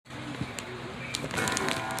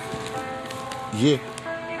Yeah,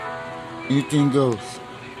 anything goes.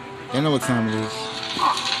 Y'all know what time it is.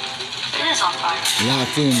 It is on fire.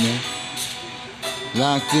 Locked in, man.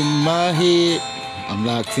 Locked in my head. I'm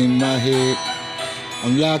locked in my head.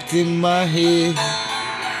 I'm locked in my head.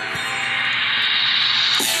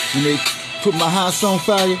 When they put my house on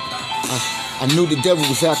fire, I knew the devil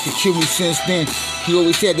was out to kill me since then. He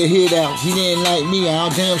always had the head out. He didn't like me. I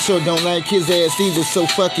damn sure don't like his ass either. So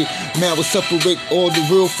fuck it. Man, I will separate all the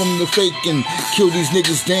real from the fake and kill these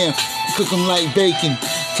niggas down. Cook them like bacon.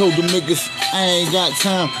 Told them niggas I ain't got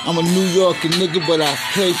time. I'm a New Yorker nigga, but I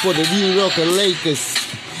play for the New Yorker Lakers.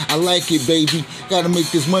 I like it, baby. Gotta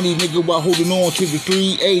make this money, nigga, while holding on to the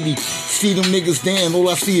 380. See them niggas down, all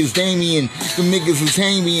I see is Damien. Them niggas is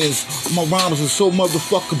Hamians. My rhymes are so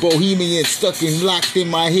motherfucking bohemian, stuck and locked in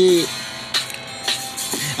my head.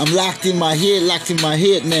 I'm locked in my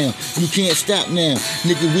head now. You can't stop now.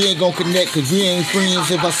 Nigga, we ain't gonna connect cause we ain't friends.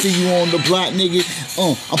 If I see you on the block, nigga,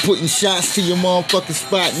 I'm putting shots to your motherfucking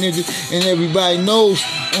spot, nigga. And everybody knows,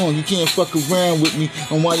 you can't fuck around with me.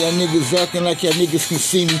 And while y'all niggas acting like y'all niggas can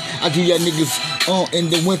see me, I do y'all niggas, in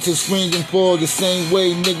the winter, spring, and fall the same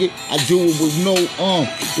way, nigga. I do it with no,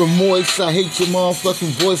 remorse. I hate your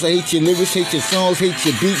motherfucking voice. I hate your lyrics, hate your songs, hate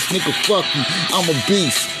your beats, nigga, fuck you. I'm a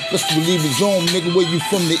beast. Best believe it's on, nigga. Where you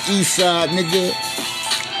from? The east side, nigga.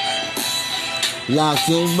 Locked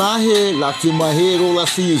in my head, all I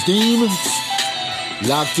see is demons.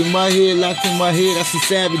 Locked in my head, I see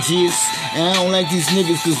savages. And I don't like these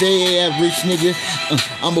niggas cause they average, nigga.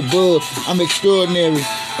 I'm above, I'm extraordinary.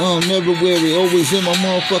 Never weary, always in my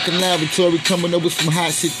motherfucking laboratory, coming up with some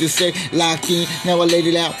hot shit to say. Locked in, now I laid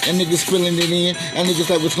it out, and niggas filling it in. And niggas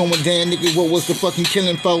like what's going down, nigga, what was the fucking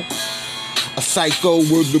killing for? A psycho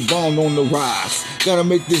with the bone on the rise. Gotta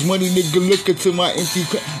make this money, nigga, look into my empty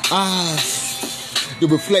eyes. The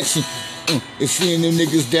reflection is seeing them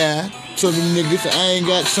niggas die. So them niggas, I ain't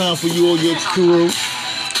got time for you or your crew.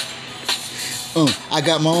 I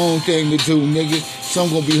got my own thing to do, nigga. So I'm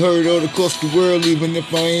gonna be heard all across the world, even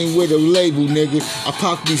if I ain't with a label, nigga. I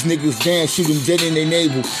pop these niggas down, shoot them dead in their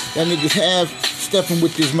navel. Y'all niggas have stepping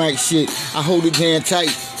with this mic shit. I hold it down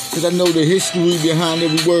tight. Cause I know the history behind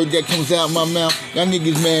every word that comes out my mouth. Y'all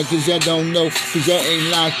niggas mad cause y'all don't know. Cause y'all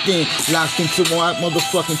ain't locked into my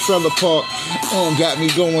motherfucking trailer park. Got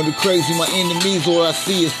me going to crazy. My enemies, all I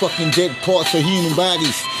see is fucking dead parts of human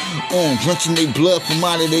bodies. Drenching their blood from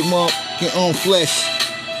out of their motherfucking flesh.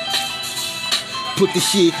 Put the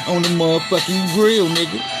shit on the motherfucking grill,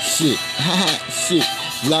 nigga. Shit. Shit.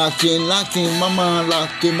 Locked in my mind,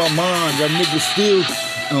 locked in my mind. Y'all niggas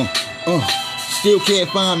still can't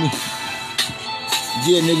find me.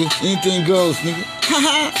 Yeah, nigga. Anything goes, nigga.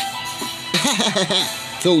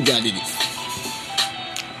 Told y'all niggas.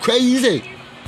 Crazy.